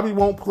 He probably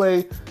won't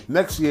play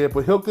next year,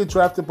 but he'll get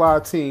drafted by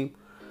a team.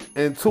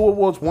 And Tua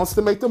wants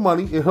to make the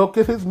money, and he'll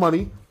get his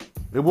money.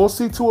 And we'll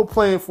see Tua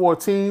playing for a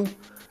team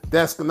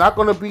that's not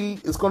going to be,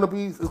 it's going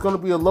to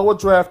be a lower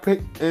draft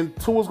pick, and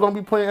Tua's going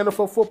to be playing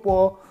NFL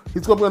football.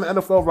 He's going to be on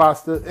the NFL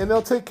roster, and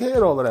they'll take care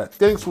of all of that.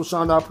 Thanks,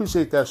 Rashawn. I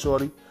appreciate that,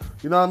 shorty.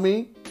 You know what I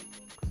mean?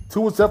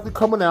 Tua's definitely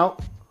coming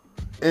out.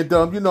 And,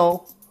 you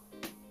know,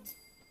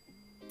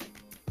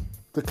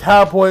 the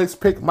Cowboys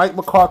picked Mike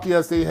McCarthy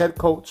as their head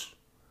coach.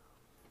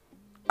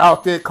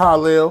 Out there,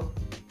 Carlisle,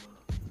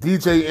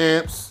 DJ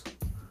Amps.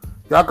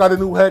 Y'all got a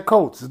new head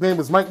coach. His name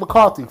is Mike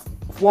McCarthy,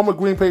 former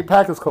Green Bay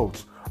Packers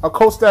coach. A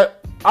coach that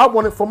I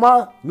wanted for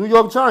my New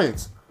York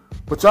Giants.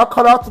 But y'all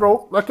cut our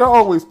throat like y'all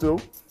always do.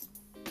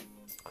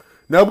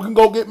 Now we can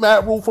go get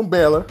Matt Rule from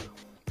Baylor,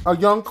 a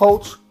young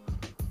coach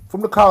from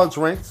the college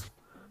ranks.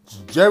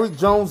 Jerry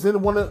Jones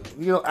didn't want to,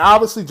 you know,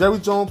 obviously Jerry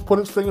Jones put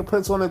his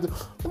fingerprints on it.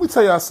 Let me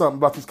tell y'all something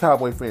about these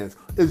Cowboy fans.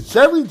 Is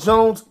Jerry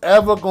Jones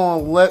ever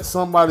going to let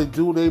somebody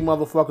do their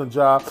motherfucking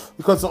job?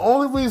 Because the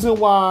only reason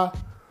why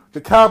the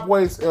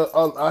Cowboys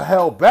are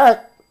held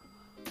back,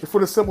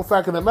 for the simple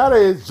fact of the matter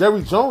is,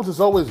 Jerry Jones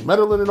is always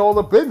meddling in all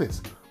the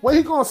business. When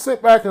he gonna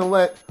sit back and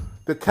let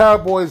the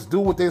Cowboys do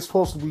what they're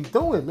supposed to be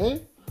doing,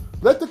 man?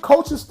 Let the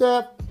coaching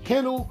staff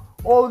handle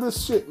all of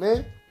this shit,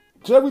 man.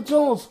 Jerry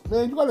Jones,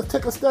 man, you gotta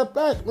take a step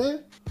back,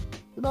 man.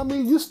 You know what I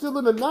mean? You still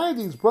in the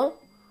 90s, bro.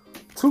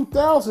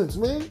 2000s,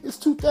 man. It's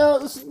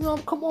 2000. You know,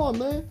 come on,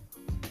 man.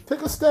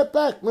 Take a step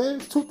back, man.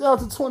 It's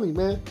 2020,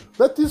 man.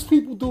 Let these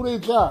people do their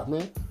job,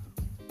 man.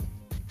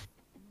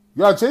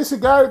 Y'all, Jason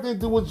Garrett didn't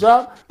do his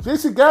job.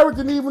 Jason Garrett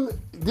didn't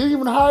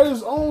even hire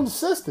his own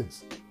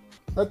assistants.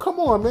 Like, come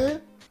on, man.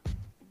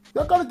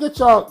 Y'all gotta get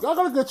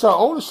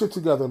y'all ownership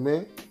together,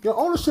 man. Your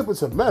ownership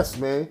is a mess,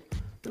 man.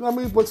 You know what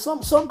I mean? But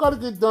some gotta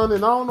get done,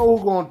 and I don't know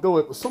who's gonna do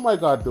it, but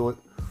somebody gotta do it.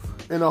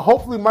 And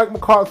hopefully Mike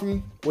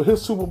McCarthy, with his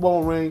Super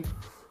Bowl ring,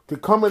 can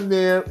come in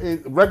there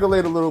and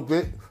regulate a little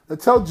bit and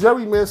tell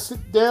Jerry, man,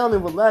 sit down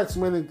and relax,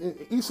 man,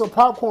 and eat some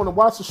popcorn and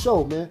watch the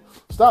show, man.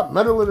 Stop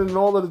meddling in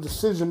all of the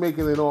decision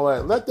making and all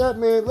that.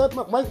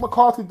 Let Mike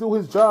McCarthy do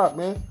his job,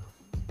 man.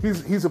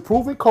 He's a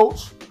proven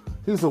coach.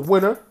 He's a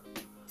winner.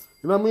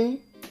 You know what I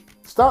mean?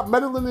 Stop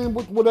meddling in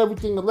with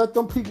everything and let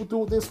them people do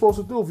what they're supposed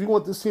to do if you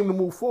want this team to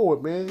move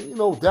forward, man. You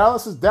know,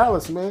 Dallas is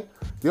Dallas, man.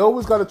 They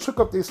always got a trick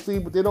up their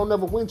sleeve, but they don't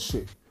never win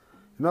shit. You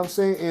know what I'm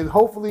saying? And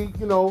hopefully,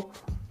 you know,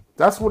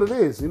 that's what it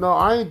is. You know,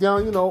 I ain't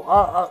down, you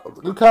know,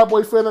 the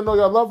Cowboy fan, I know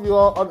y'all love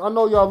y'all. I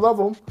know y'all love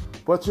them,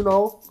 but, you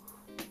know,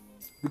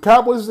 the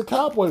Cowboys is the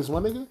Cowboys, my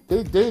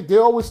nigga. They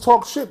always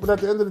talk shit, but at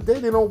the end of the day,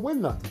 they don't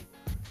win nothing.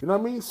 You know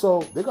what I mean?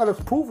 So they gotta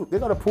prove it. They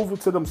gotta prove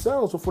it to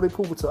themselves before they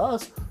prove it to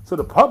us, to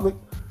the public.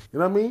 You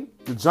know what I mean?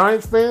 The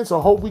Giants fans, I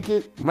hope we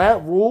get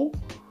Matt Rule.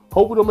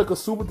 Hope we don't make a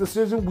stupid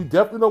decision. We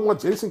definitely don't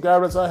want Jason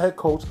Garrett as our head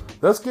coach.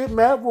 Let's get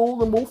Matt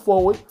Rule and move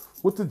forward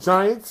with the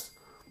Giants.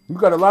 We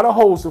got a lot of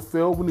holes to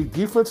fill. We need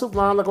defensive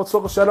line. Like I was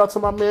talking, shout out to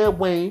my man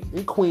Wayne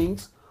in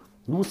Queens.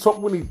 We was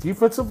talking, we need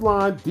defensive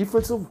line,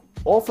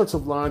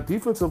 offensive line,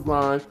 defensive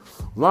line,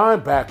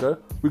 linebacker.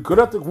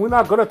 We're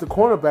not good at the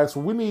cornerbacks,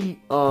 so we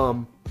need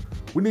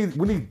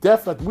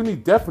depth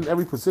in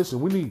every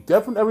position. We need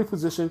depth in every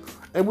position,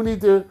 and we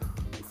need to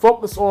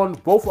focus on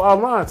both of our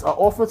lines, our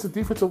offensive and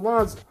defensive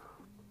lines,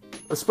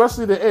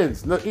 especially the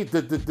ends.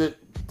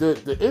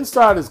 The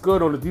inside is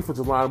good on the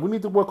defensive line. We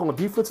need to work on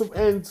defensive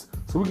ends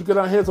so we can get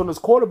our hands on this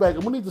quarterback,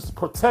 and we need to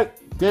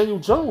protect Daniel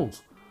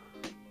Jones.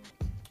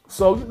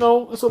 So, you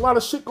know, there's a lot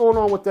of shit going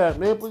on with that,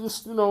 man. But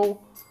just, you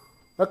know,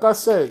 like I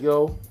said,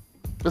 yo,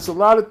 there's a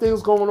lot of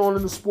things going on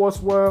in the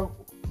sports world,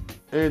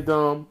 and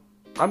I'm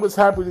just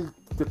happy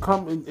to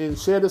come and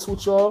share this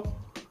with y'all.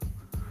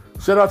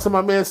 Shout out to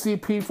my man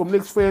CP from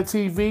Knicks Fan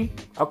TV.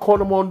 I caught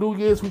him on New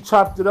Year's. We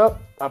chopped it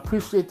up. I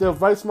appreciate the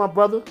advice, my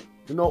brother.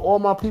 You know, all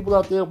my people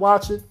out there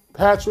watching,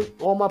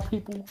 Patrick, all my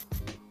people,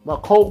 my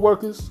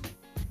co-workers.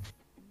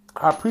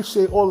 I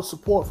appreciate all the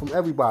support from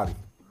everybody.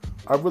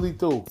 I really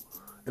do.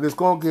 And it's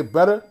going to get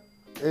better,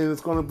 and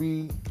it's going to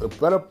be a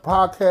better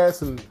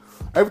podcast, and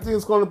everything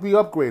is going to be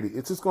upgraded.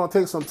 It's just going to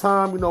take some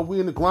time. You know, we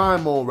in the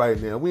grind mode right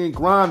now. We in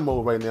grind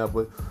mode right now,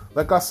 but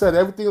like I said,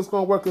 everything is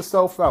going to work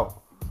itself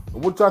out.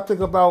 What y'all think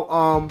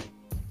about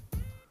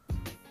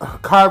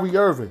Kyrie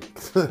Irving?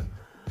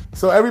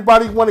 So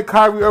everybody wanted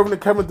Kyrie Irving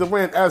and Kevin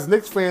Durant as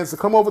Knicks fans to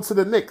come over to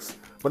the Knicks.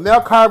 But now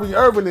Kyrie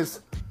Irving is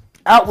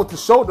out with the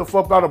shoulder for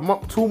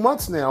about 2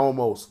 months now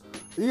almost.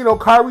 You know,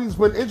 Kyrie's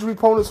been injury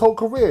prone his whole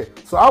career.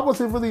 So I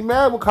wasn't really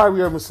mad when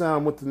Kyrie Irving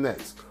signed with the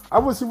Nets. I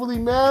wasn't really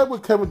mad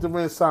when Kevin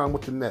Durant signed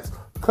with the Nets.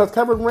 Because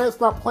Kevin Durant's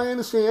not playing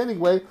this year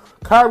anyway.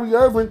 Kyrie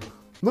Irving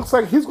looks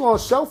like he's going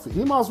to shelf it.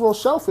 He might as well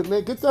shelf it,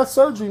 man. Get that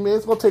surgery, man.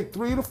 It's going to take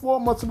 3 to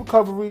 4 months of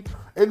recovery.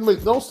 It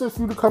makes no sense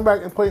for you to come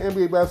back and play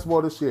NBA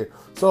basketball this year.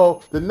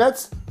 So the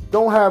Nets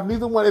don't have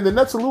neither one. And the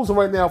Nets are losing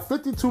right now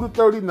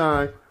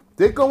 52-39.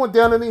 They're going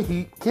down in the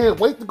heat. Can't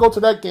wait to go to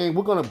that game.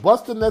 We're going to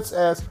bust the Nets'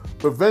 ass.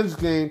 Revenge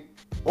game.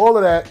 All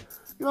of that.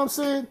 You know what I'm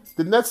saying?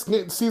 The Nets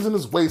season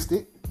is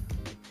wasted.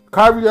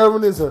 Kyrie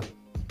Irving is a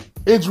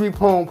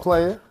injury-prone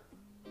player.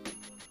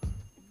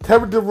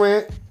 Kevin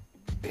Durant,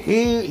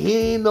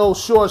 he ain't no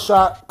short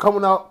shot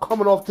coming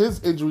off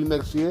his injury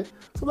next year.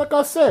 So like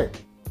I said,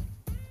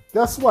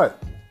 guess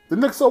what? The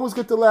Knicks always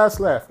get the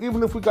last laugh.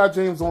 Even if we got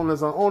James Harden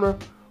as our owner,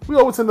 we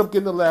always end up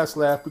getting the last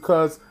laugh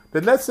because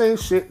the Nets ain't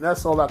shit. And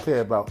that's all I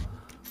care about.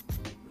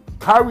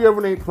 Kyrie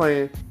Irving ain't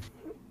playing.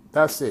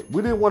 That's it.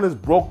 We didn't want his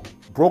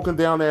broken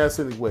down ass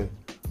anyway.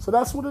 So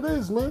that's what it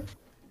is, man.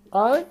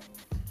 All right?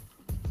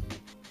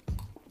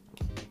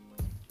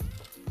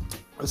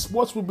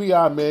 Sports will be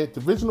our man.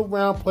 Divisional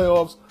round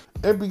playoffs,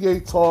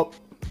 NBA talk.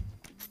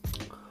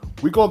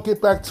 We're going to get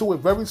back to it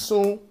very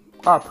soon.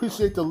 I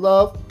appreciate the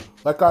love.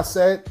 Like I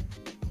said,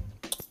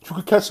 you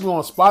can catch me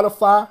on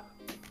Spotify,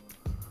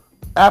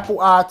 Apple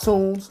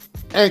iTunes,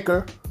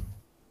 Anchor.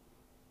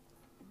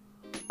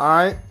 All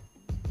right?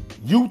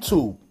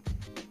 YouTube.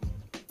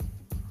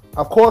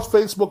 Of course,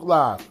 Facebook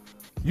Live.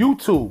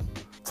 YouTube.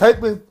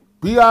 Type in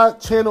BI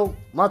channel.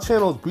 My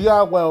channel is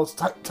BI Wells.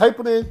 Type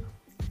it in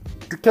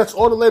to catch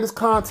all the latest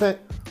content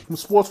from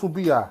Sports with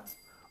BI.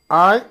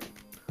 Alright?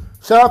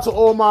 Shout out to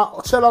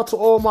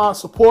all my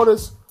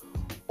supporters,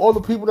 all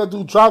the people that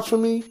do drops for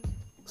me.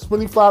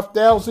 Spinny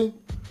 5000,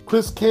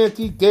 Chris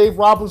Canty, Dave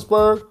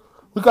Robinsburg.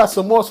 We got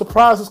some more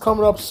surprises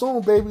coming up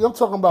soon, baby. I'm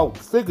talking about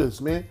figures,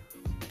 man.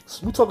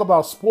 We talk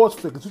about sports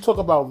figures. We talk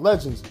about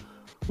legends.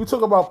 We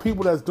talk about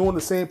people that's doing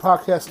the same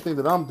podcast thing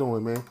that I'm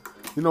doing, man.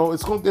 You know,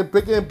 it's going to get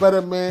bigger and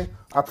better, man.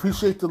 I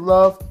appreciate the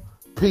love.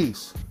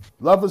 Peace.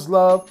 Love is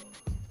love.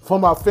 For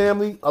my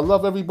family, I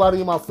love everybody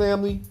in my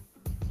family.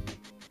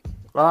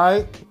 All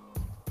right?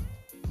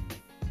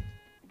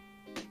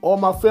 All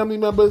my family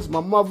members, my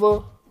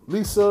mother,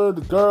 Lisa,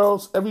 the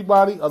girls,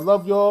 everybody, I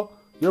love y'all.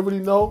 You already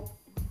know.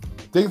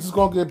 Things is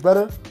going to get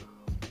better.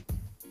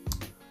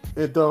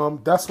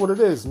 And that's what it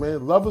is,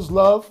 man. Love is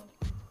love.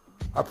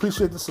 I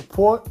appreciate the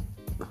support.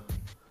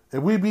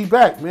 And we be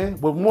back,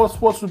 man, with more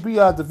Sports with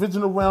BI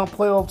divisional round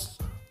playoffs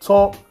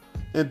talk.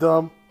 And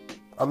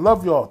I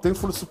love y'all. Thanks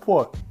for the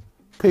support.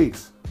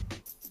 Peace.